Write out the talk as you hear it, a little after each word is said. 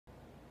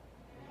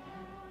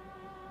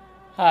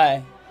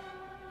Hi,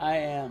 I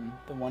am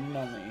the one and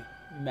only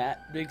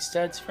Matt Big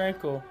Stats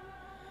Frankel,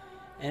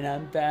 and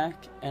I'm back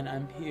and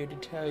I'm here to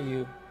tell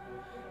you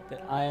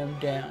that I am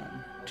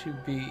down to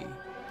be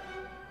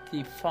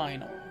the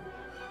final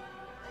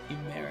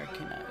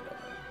American Idol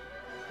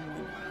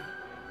winner.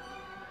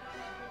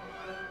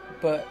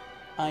 But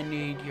I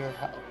need your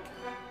help.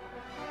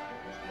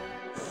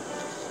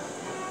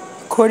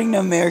 According to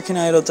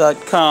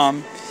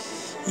AmericanIdol.com,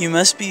 you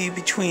must be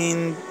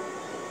between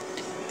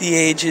the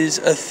ages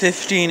of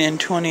 15 and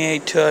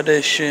 28 to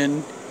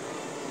audition,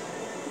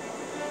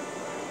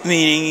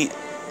 meaning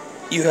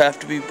you have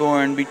to be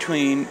born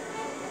between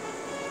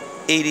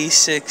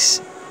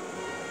 86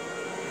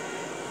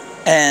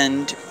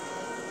 and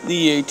the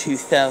year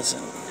 2000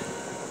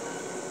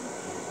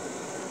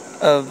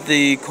 of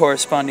the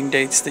corresponding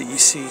dates that you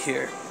see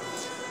here.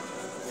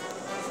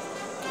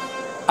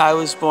 I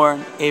was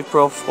born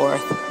April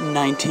 4th,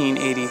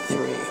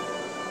 1983.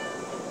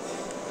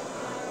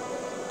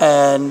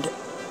 And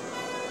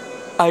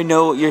I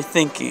know what you're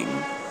thinking.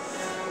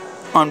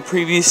 On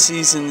previous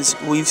seasons,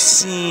 we've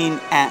seen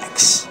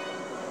acts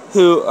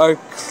who are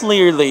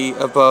clearly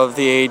above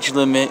the age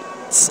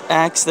limits,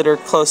 acts that are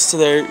close to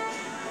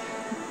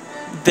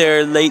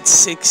their late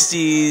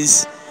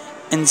 60s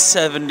and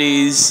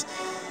 70s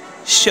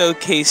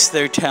showcase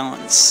their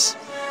talents.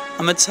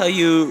 I'm going to tell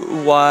you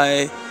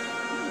why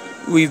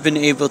we've been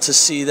able to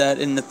see that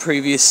in the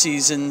previous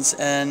seasons,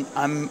 and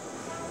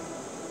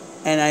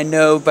I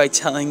know by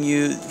telling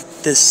you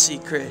this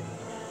secret,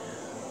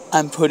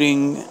 I'm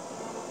putting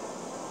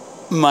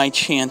my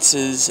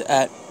chances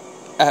at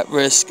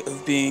risk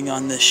of being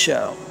on this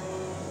show.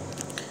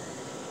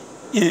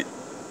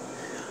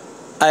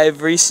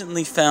 I've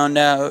recently found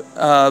out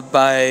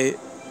by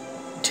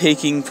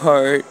taking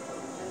part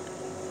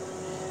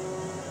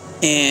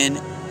in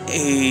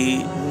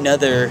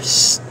another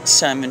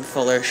Simon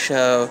Fuller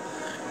show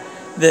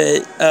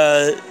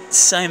that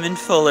Simon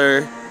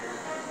Fuller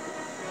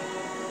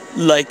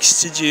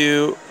likes to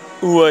do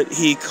what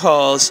he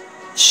calls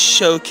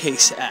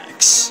showcase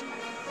acts.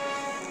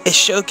 A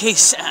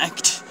showcase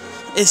act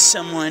is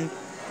someone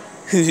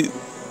who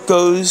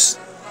goes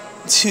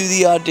to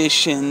the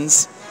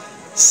auditions,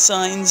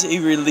 signs a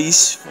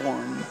release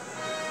form,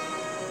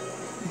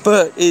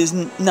 but is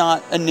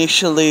not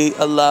initially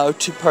allowed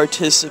to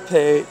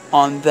participate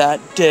on that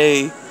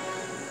day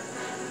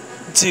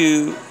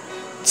due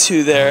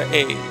to their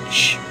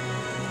age.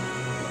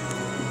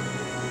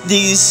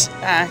 These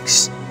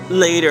acts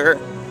later,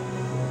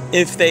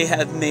 if they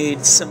have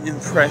made some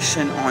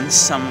impression on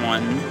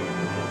someone,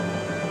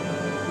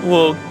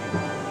 will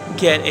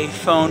get a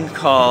phone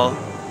call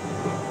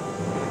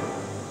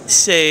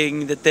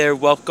saying that they're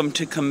welcome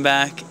to come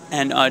back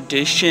and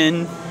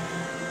audition,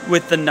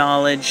 with the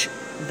knowledge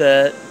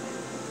that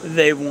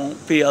they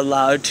won't be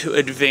allowed to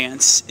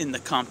advance in the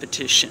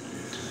competition.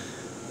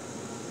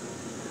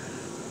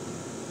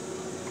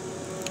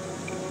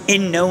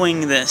 In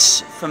knowing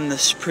this from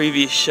this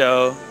previous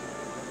show,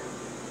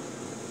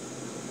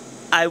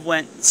 I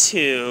went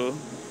to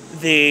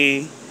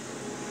the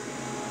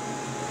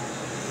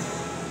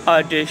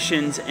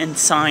auditions and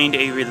signed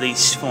a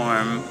release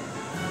form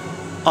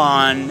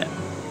on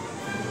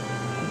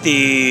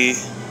the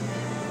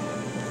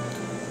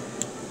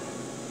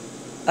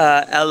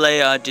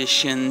LA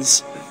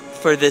auditions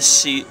for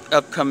this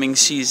upcoming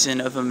season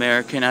of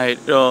American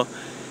Idol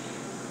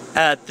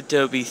at the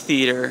Dolby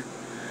Theater.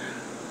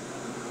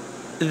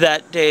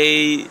 That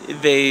day,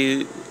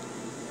 they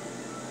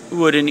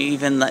wouldn't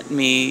even let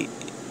me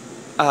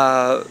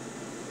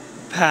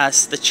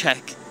pass the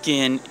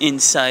check-in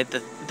inside the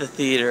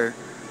theater.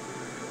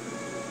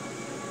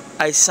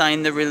 I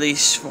signed the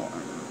release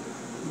form,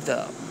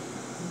 though.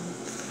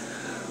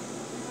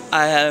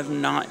 I have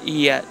not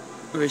yet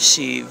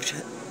received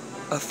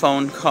a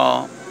phone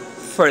call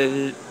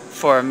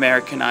for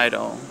American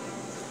Idol.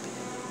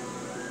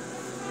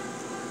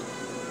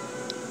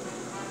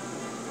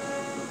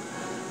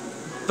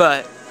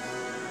 But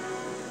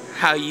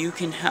how you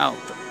can help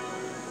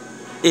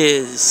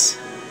is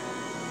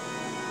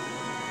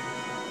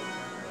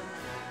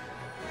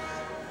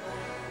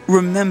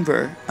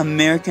remember,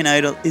 American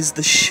Idol is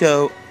the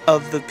show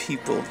of the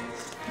people.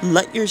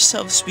 Let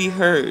yourselves be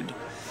heard.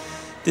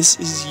 This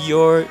is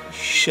your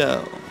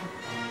show.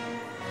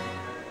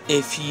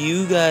 If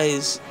you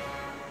guys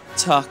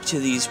talk to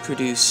these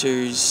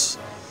producers,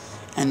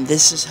 and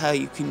this is how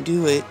you can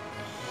do it,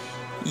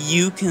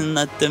 you can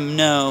let them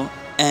know,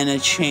 and a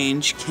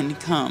change can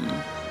come.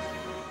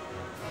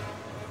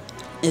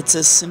 It's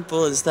as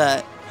simple as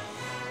that.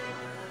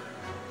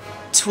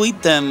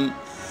 Tweet them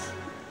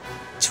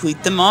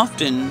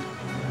often,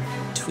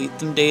 tweet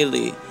them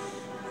daily.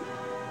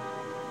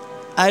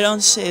 I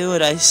don't say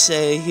what I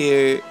say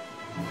here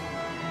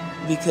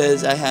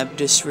because I have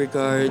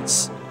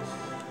disregards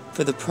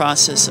for the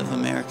process of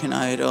American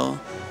Idol.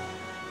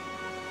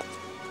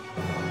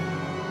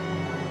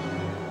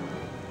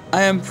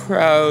 I am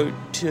proud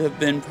to have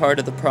been part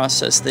of the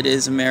process that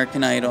is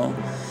American Idol.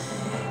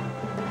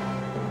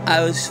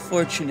 I was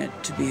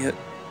fortunate to be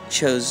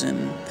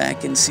chosen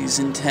back in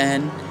season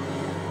 10,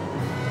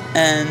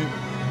 And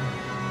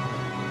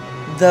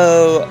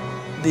though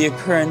the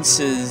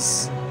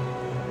occurrences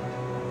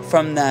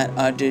from that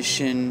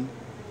audition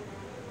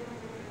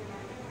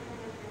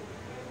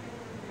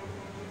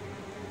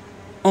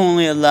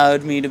only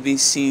allowed me to be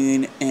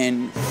seen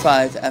in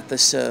 5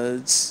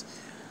 episodes,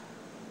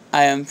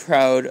 I am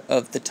proud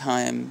of the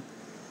time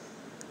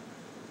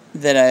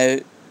that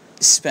I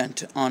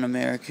spent on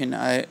American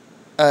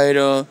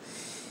Idol,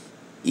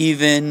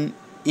 even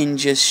in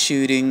just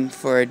shooting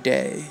for a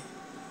day.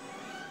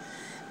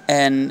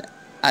 And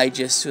I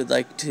just would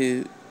like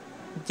to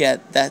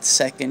get that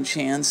second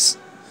chance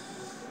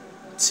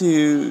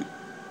to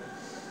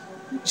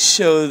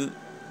show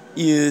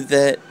you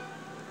that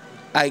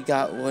I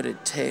got what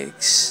it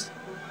takes.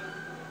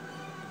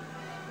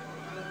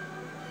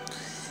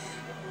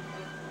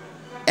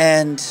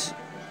 And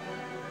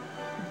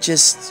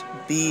just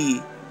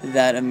be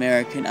that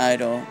American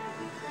Idol.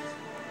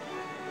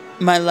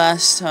 My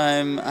last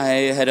time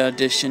I had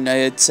auditioned, I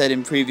had said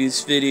in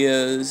previous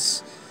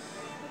videos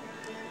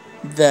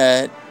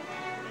that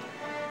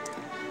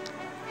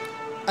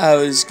I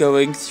was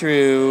going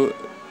through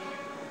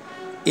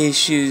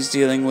issues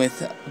dealing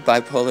with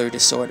bipolar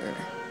disorder.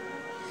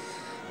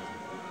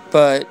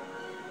 But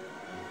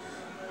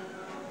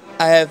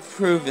I have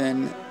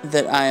proven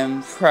that I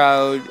am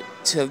proud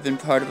to have been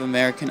part of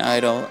American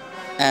Idol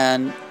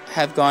and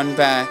have gone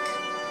back,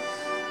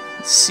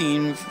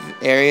 seen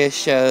area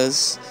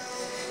shows,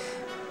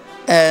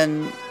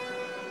 and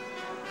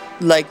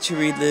like to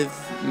relive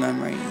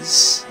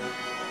memories.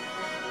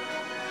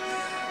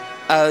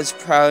 I was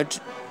proud,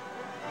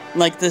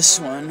 like this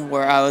one,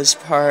 where I was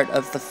part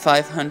of the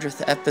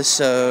 500th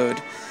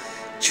episode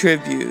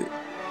tribute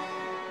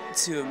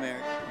to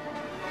American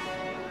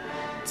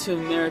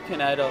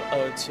Idol.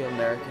 Oh, to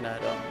American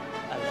Idol.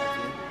 I love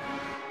you.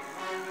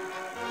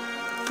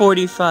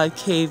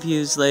 45K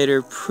views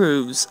later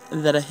proves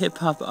that a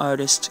hip-hop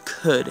artist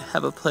could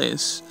have a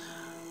place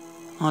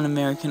on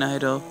American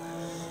Idol,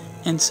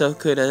 and so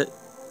could a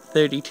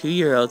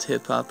 32-year-old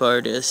hip-hop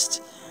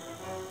artist.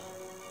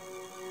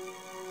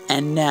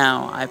 And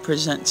now I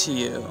present to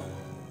you,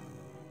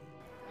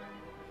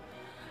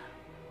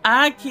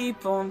 I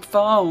keep on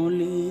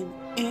falling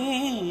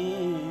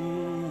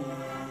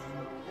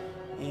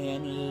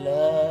in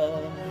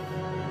love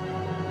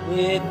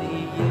with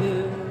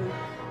you.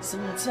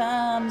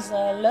 Sometimes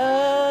I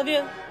love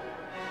you,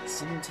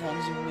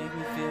 sometimes you make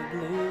me feel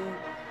blue.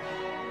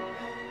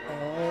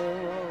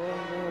 Oh.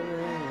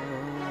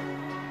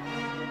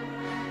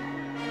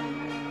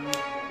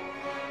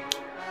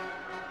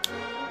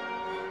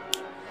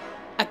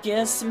 I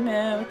guess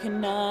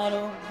American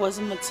Idol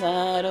wasn't my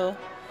title.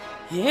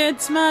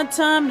 It's my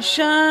time to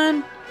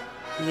shine.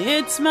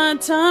 It's my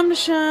time to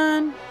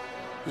shine.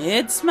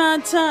 It's my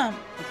time.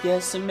 I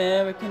guess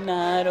American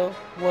Idol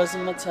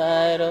wasn't my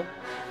title.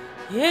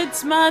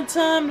 It's my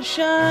time to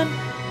shine.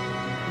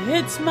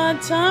 It's my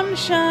time to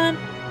shine.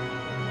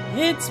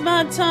 It's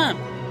my time.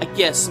 I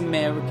guess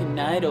American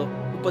Idol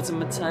wasn't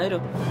my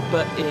title,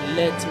 but it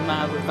led to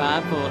my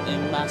revival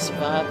and my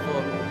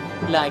survival.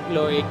 Like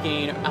Gloria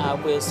Gaynor, I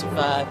will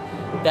survive.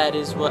 That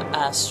is what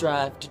I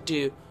strive to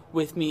do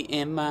with me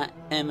and my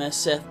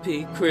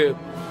MSFP crew.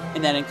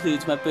 And that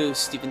includes my boo,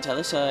 Steven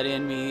Tyler Soddy,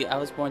 and me. I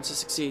was born to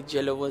succeed.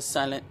 Yellow was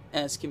silent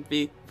as can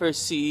be.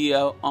 First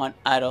CEO on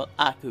Idol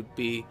I could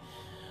be.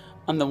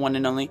 I'm the one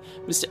and only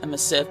Mr.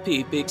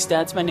 MSFP. Big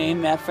stats, my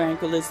name, Matt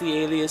Frankel is the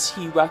alias.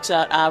 He rocks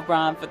out, I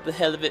rhyme for the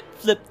hell of it.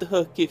 Flip the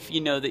hook if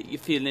you know that you're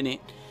feeling it.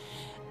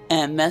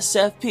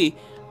 MSFP.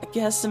 I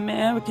guess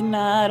American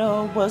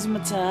Idol was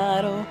my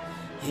title.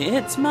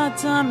 It's my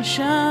time to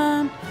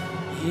shine.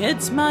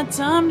 It's my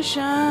time to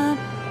shine.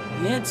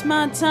 It's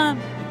my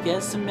time. I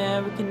guess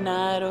American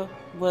Idol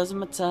was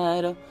my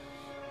title.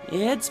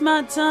 It's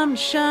my time to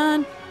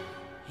shine.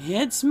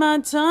 It's my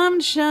time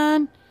to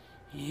shine.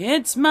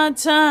 It's my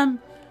time.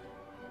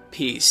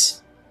 Peace.